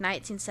from, like,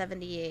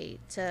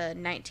 1978 to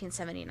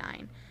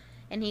 1979.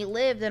 And he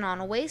lived on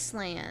a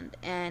wasteland,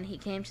 and he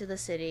came to the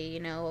city,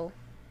 you know,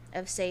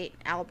 of St.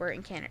 Albert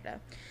in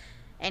Canada.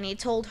 And he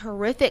told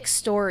horrific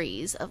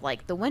stories of,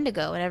 like, the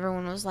Wendigo, and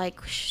everyone was like,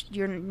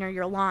 you're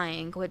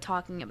lying, quit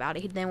talking about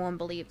it. No one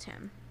believed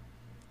him.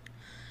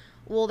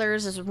 Well,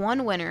 there's this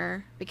one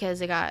winter,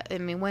 because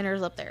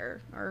winters up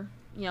there, or,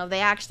 you know, they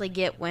actually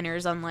get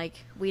winters, unlike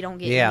we don't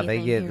get anything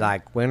they get, here.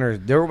 like, winters.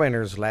 Their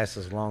winters last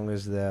as long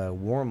as the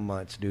warm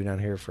months do down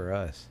here for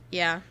us.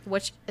 Yeah,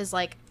 which is,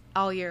 like,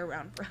 all year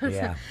round for us.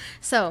 Yeah.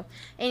 So,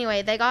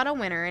 anyway, they got a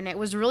winter, and it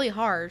was really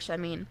harsh. I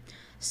mean,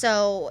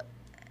 so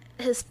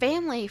his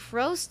family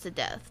froze to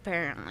death,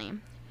 apparently.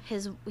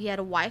 He had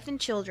a wife and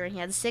children. He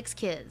had 6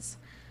 kids.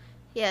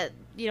 Yeah,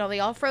 they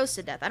all froze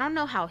to death. I don't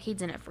know how he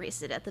didn't freeze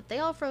to death. If they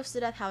all froze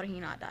to death, how did he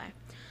not die?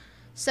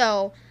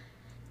 So,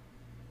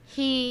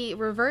 he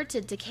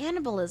reverted to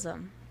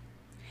cannibalism.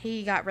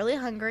 He got really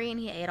hungry and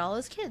he ate all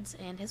his kids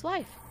and his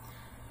wife.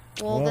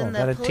 Well, then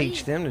gotta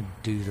teach them to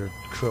do their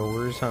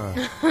chores,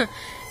 huh?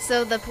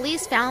 So the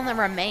police found the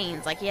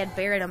remains. Like, he had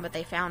buried them, but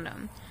they found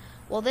them.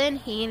 Well, then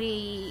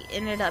he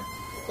ended up,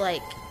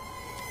 like,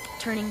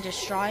 turning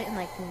distraught and,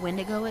 like,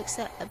 Wendigo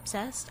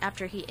obsessed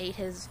after he ate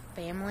his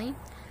family.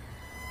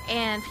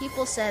 And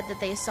people said that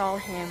they saw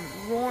him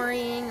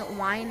roaring,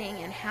 whining,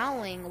 and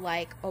howling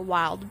like a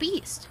wild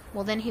beast.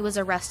 Well, then he was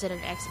arrested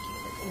and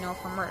executed,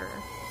 for murder.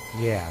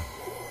 Yeah.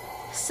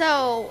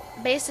 So,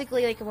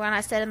 basically, like when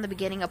I said in the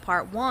beginning of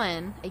part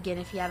 1, again,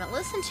 if you haven't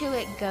listened to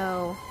it,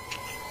 go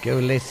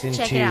listen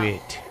to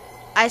it.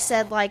 I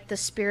said, like, the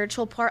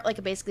spiritual part,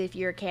 like, basically, if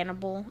you're a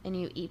cannibal and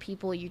you eat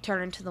people, you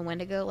turn into the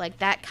Wendigo. Like,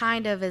 that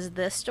kind of is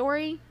this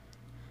story.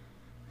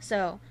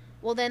 So,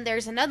 well, then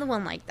there's another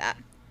one like that.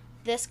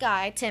 This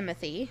guy,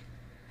 Timothy,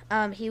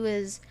 he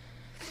worked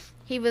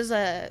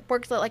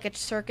at, like, a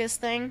circus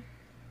thing.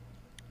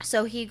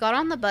 So, he got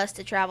on the bus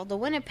to travel to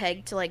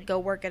Winnipeg to, like, go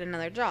work at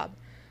another job.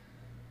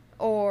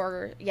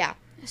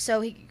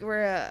 So,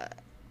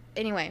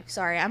 anyway,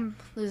 sorry, I'm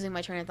losing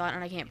my train of thought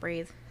and I can't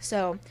breathe.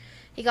 So,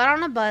 he got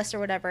on a bus or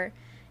whatever,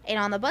 and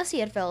on the bus he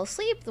had fell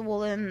asleep. Well,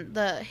 then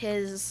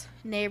his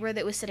neighbor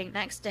that was sitting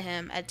next to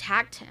him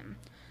attacked him.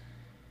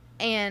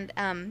 And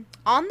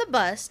on the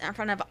bus, in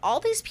front of all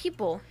these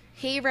people,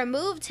 he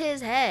removed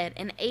his head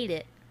and ate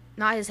it.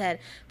 Not his head,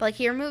 but like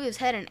he removed his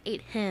head and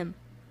ate him.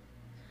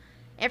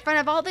 In front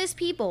of all these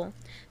people.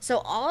 So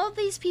all of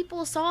these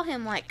people saw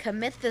him, like,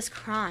 commit this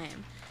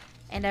crime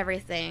and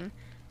everything.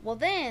 Well,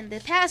 then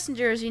the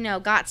passengers,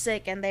 got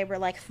sick and they were,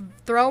 like,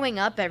 throwing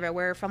up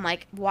everywhere from,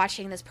 like,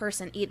 watching this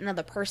person eat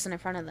another person in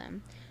front of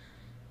them.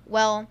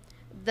 Well,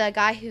 the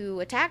guy who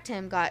attacked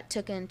him got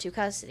took into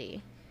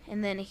custody.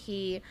 And then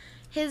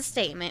his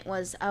statement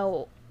was,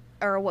 or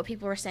what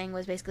people were saying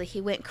was basically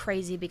he went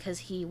crazy because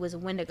he was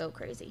Wendigo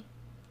crazy.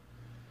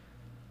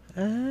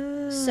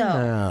 Oh.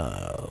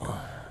 So,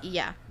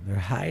 yeah. They're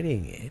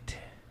hiding it.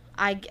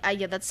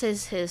 Yeah, that's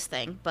his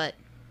thing, but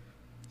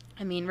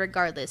I mean,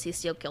 regardless, he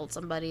still killed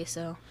somebody,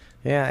 so.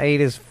 Yeah,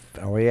 ate it.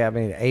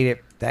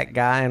 That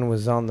guy and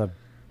was on the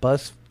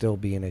bus still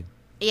being a.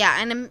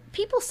 Yeah, and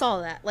people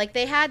saw that. Like,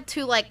 they had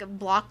to, like,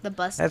 block the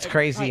bus. That's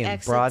crazy. Like,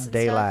 in broad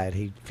daylight,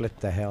 he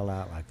flipped the hell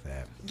out like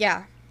that.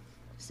 Yeah.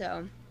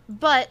 So,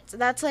 but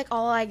that's, like,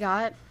 all I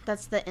got.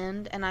 That's the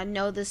end. And I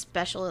know this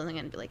special isn't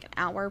going to be, like, an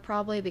hour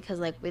probably because,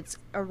 like, it's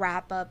a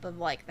wrap-up of,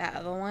 like, that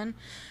other one.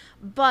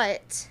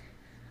 But,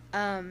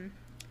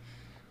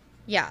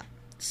 yeah.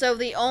 So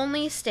the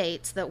only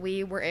states that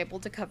we were able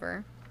to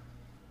cover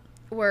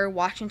were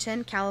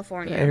Washington,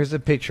 California. Yeah, here's a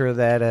picture of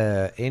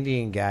that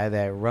Indian guy,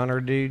 that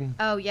runner dude.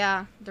 Oh,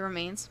 yeah, the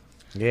remains.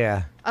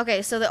 Yeah.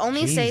 Okay, so the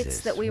only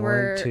states that we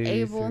were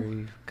able...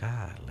 3.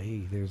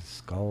 Golly, there's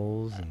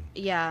skulls. And...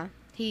 Yeah.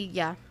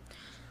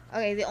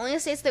 Okay, the only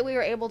states that we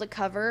were able to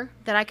cover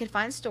that I could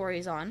find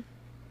stories on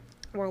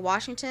were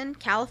Washington,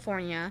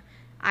 California,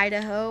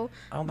 Idaho,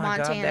 Montana,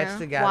 God, that's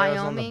the guy Wyoming.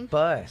 That was on the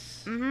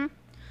bus. Mm-hmm.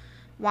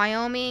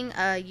 Wyoming,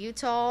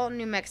 Utah,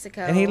 New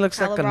Mexico, and he looks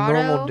Colorado. like a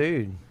normal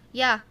dude.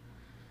 Yeah.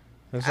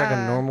 Looks like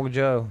a normal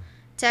Joe.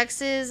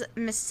 Texas,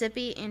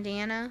 Mississippi,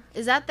 Indiana.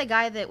 Is that the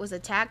guy that was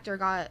attacked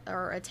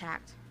or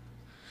attacked?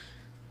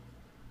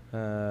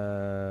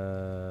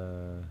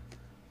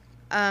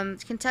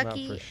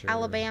 Kentucky, sure.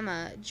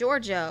 Alabama,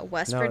 Georgia,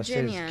 West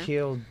Virginia. It says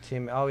killed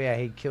Tim. Oh yeah,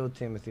 he killed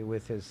Timothy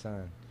with his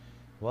son.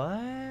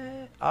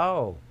 What?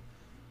 Oh.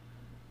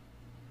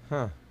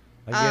 Huh.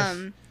 I guess.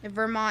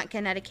 Vermont,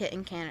 Connecticut,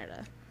 and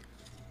Canada.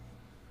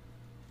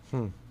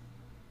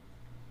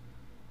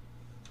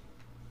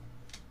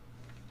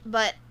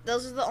 But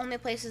those are the only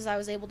places I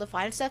was able to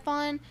find stuff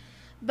on.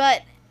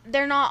 But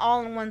they're not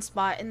all in one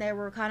spot, and they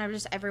were kind of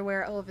just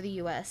everywhere all over the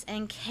U.S.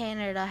 And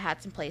Canada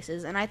had some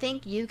places, and I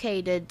think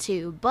UK did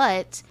too.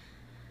 But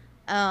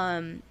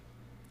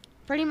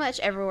pretty much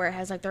everywhere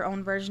has like their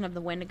own version of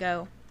the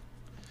Wendigo.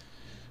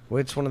 Well,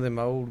 it's one of them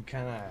old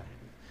kind of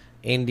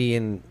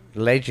Indian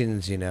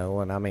legends, and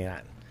I mean,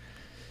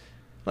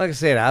 like I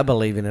said, I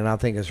believe in it. I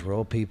think it's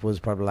real. People is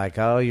probably like,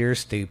 oh, you're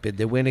stupid.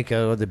 The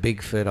Wendigo, the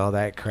Bigfoot, all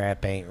that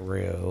crap ain't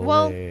real.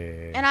 Well,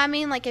 and I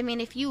mean,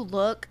 if you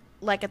look,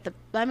 like,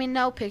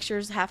 no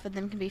pictures, half of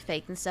them can be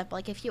fake and stuff. But,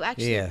 like, if you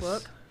actually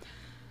look.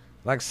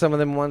 Like some of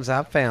them ones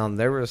I found,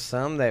 there were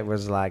some that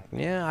was like,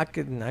 yeah, I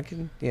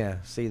can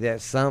see that.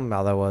 Some,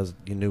 although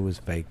you knew was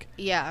fake.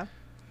 Yeah.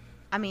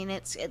 I mean,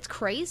 it's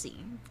crazy.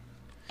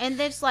 And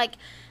there's, like,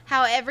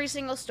 how every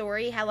single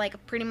story had,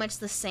 like, pretty much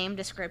the same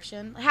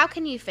description. How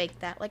can you fake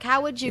that? Like,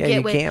 how would you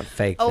get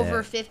with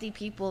over 50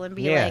 people and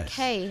be like,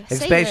 hey, say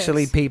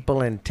especially this.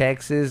 People in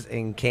Texas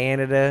and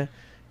Canada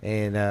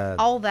and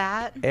all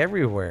that.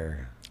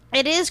 Everywhere.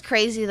 It is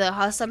crazy, though,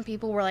 how some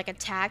people were, like,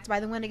 attacked by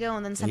the Wendigo,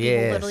 and then some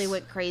people literally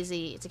went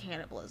crazy to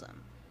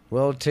cannibalism.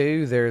 Well,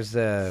 too, there's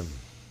I've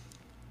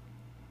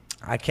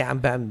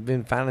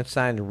been trying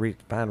to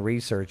find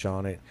research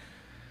on it,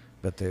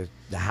 but the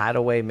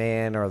Hideaway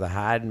Man or the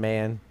Hide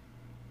Man,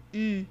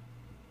 he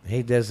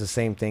does the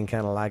same thing,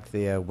 kind of like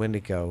the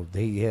Wendigo.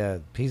 He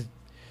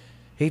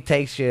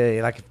takes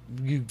you like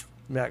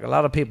a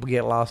lot of people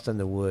get lost in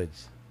the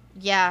woods.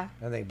 Yeah.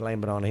 And they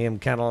blame it on him,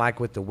 kind of like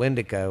with the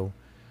Wendigo.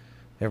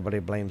 Everybody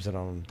blames it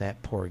on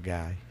that poor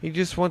guy. He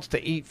just wants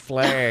to eat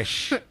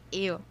flesh.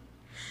 Ew.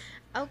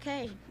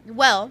 Okay.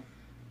 Well.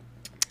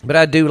 But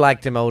I do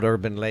like them old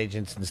urban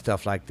legends and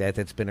stuff like that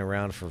that's been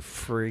around for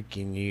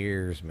freaking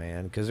years,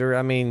 man. Because,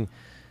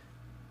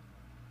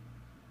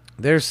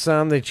 there's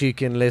some that you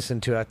can listen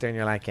to out there and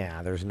you're like,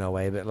 yeah, there's no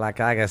way. But like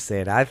I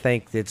said, I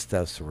think that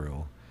stuff's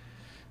real.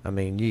 I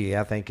mean,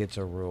 yeah, I think it's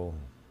a real,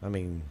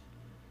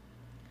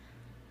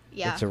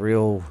 yeah, it's a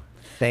real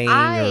thing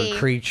or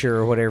creature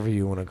or whatever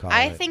you want to call it.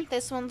 I think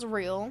this one's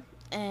real.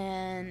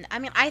 And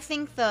I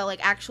think the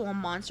actual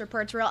monster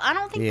part's real. I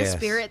don't think the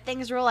spirit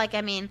thing's real. I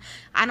don't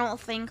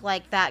think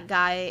that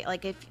guy, I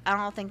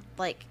don't think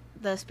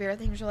the spirit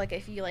thing's real.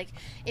 If you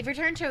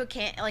turn to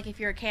if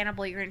you're a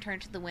cannibal, you're gonna turn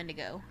to the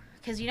Wendigo,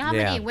 because you know how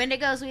many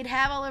Wendigos we'd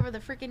have all over the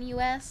freaking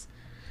U.S.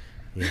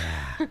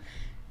 Yeah.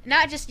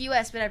 Not just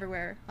U.S. but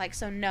everywhere.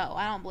 So no,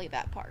 I don't believe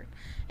that part.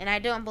 And I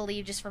don't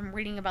believe just from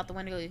reading about the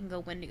Wendigo you can go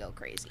Wendigo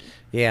crazy.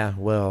 Yeah.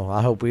 Well,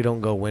 I hope we don't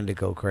go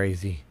Wendigo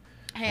crazy.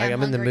 Hey,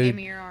 I'm in the mood. Give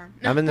me your arm.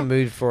 I'm in the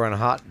mood for a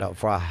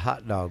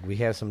hot dog. We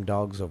have some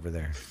dogs over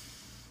there.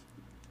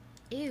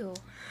 Ew.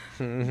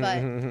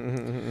 But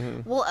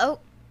well,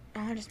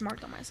 I just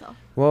marked on myself.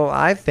 Well,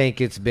 I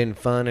think it's been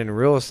fun and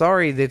real.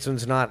 Sorry, this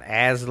one's not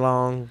as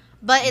long.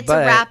 But it's a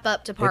wrap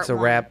up to part 1. It's a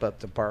wrap up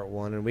to part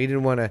 1, and we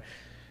didn't want to.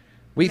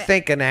 We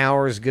think an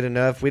hour is good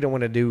enough. We don't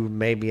want to do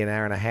maybe an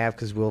hour and a half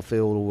because we'll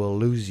feel we'll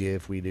lose you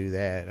if we do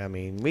that.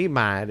 We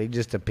might. It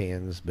just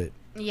depends, but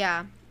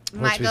yeah.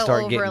 Once might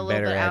go over a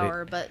little bit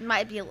hour, but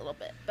might be a little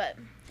bit. But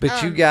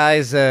you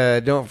guys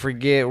don't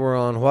forget we're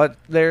on what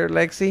there,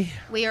 Lexi?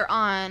 We are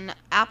on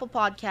Apple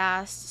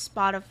Podcasts,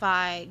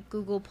 Spotify,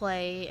 Google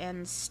Play,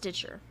 and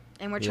Stitcher.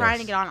 And we're trying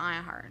to get on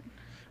iHeart.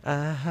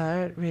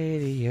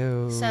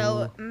 iHeartRadio.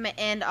 So,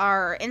 and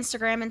our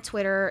Instagram and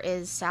Twitter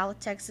is South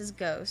Texas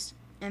Ghost.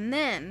 And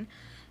then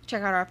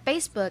check out our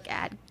Facebook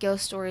at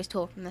Ghost Stories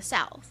Told from the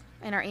South.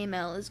 And our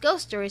email is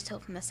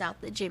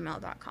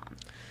ghoststoriesToldFromTheSouth@gmail.com.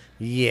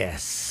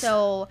 Yes.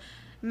 So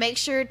make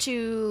sure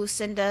to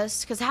send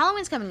us, because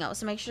Halloween's coming up,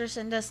 so make sure to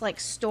send us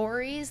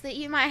stories that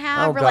you might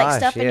have, or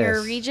stuff in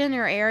your region,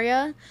 your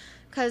area,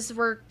 because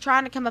we're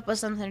trying to come up with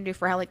something to do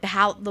for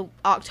the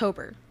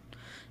October,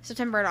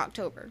 September and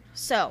October.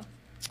 So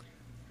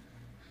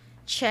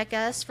check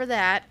us for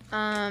that.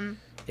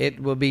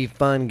 It will be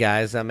fun,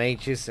 guys. I'm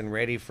anxious and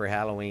ready for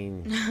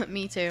Halloween.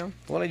 Me too.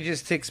 Well, it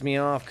just ticks me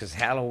off because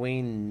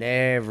Halloween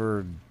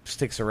never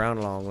sticks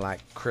around long like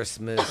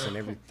Christmas and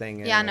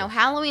everything else. Yeah, no,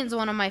 Halloween's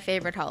one of my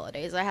favorite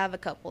holidays. I have a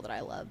couple that I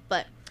love.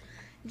 But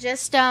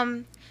just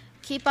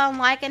keep on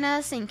liking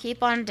us and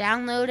keep on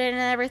downloading and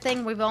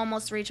everything. We've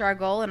almost reached our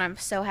goal, and I'm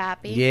so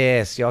happy.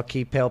 Yes, y'all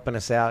keep helping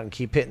us out and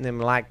keep hitting them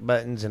like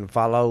buttons and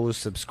follows,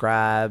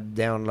 subscribe,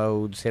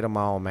 downloads, hit them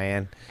all,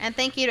 man. And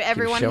thank you to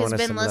everyone who's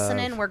been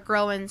listening. Love. We're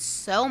growing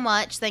so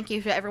much. Thank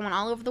you to everyone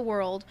all over the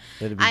world.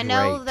 I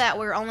know that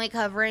we're only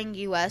covering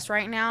U.S.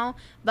 right now,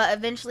 but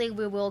eventually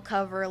we will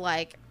cover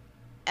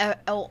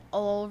all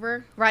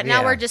over. Right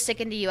now we're just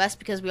sticking to U.S.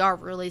 because we are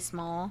really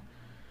small.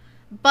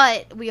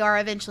 But we are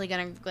eventually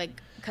going to But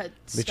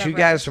you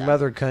guys from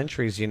other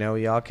countries,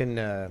 y'all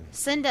can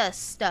send us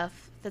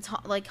stuff that's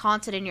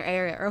haunted in your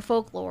area or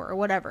folklore or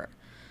whatever,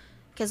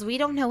 because we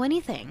don't know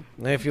anything.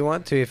 If you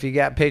want to, if you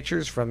got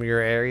pictures from your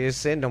area,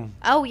 send them.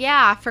 Oh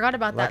yeah, I forgot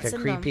about that. Like a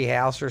creepy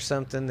house or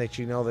something that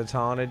that's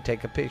haunted.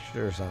 Take a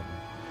picture or something.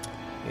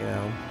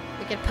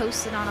 We could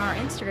post it on our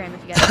Instagram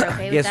if you guys are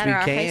okay with that, or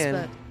our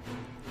Facebook.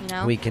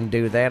 We can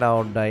do that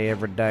all day,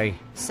 every day.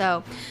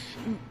 So.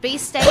 Be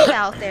safe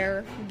out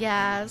there,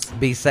 guys.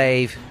 Be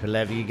safe. I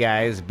love you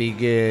guys. Be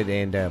good.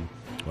 And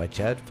watch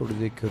out for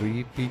the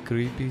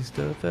creepy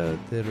stuff out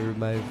there,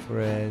 my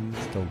friends.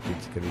 Don't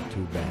get scared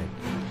too bad.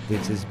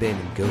 This has been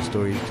Ghost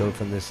Stories Told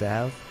from the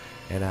South.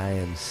 And I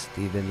am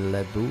Stephen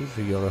LeBooth,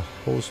 your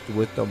host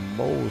with the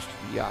most.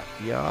 Yeah.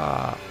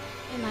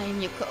 And I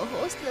am your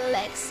co-host,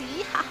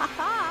 Lexi. Ha ha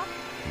ha.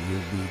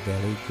 You'll be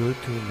very good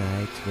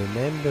tonight.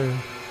 Remember,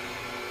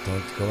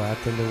 don't go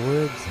out in the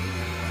woods and you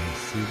might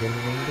see the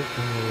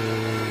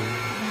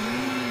Wendigo.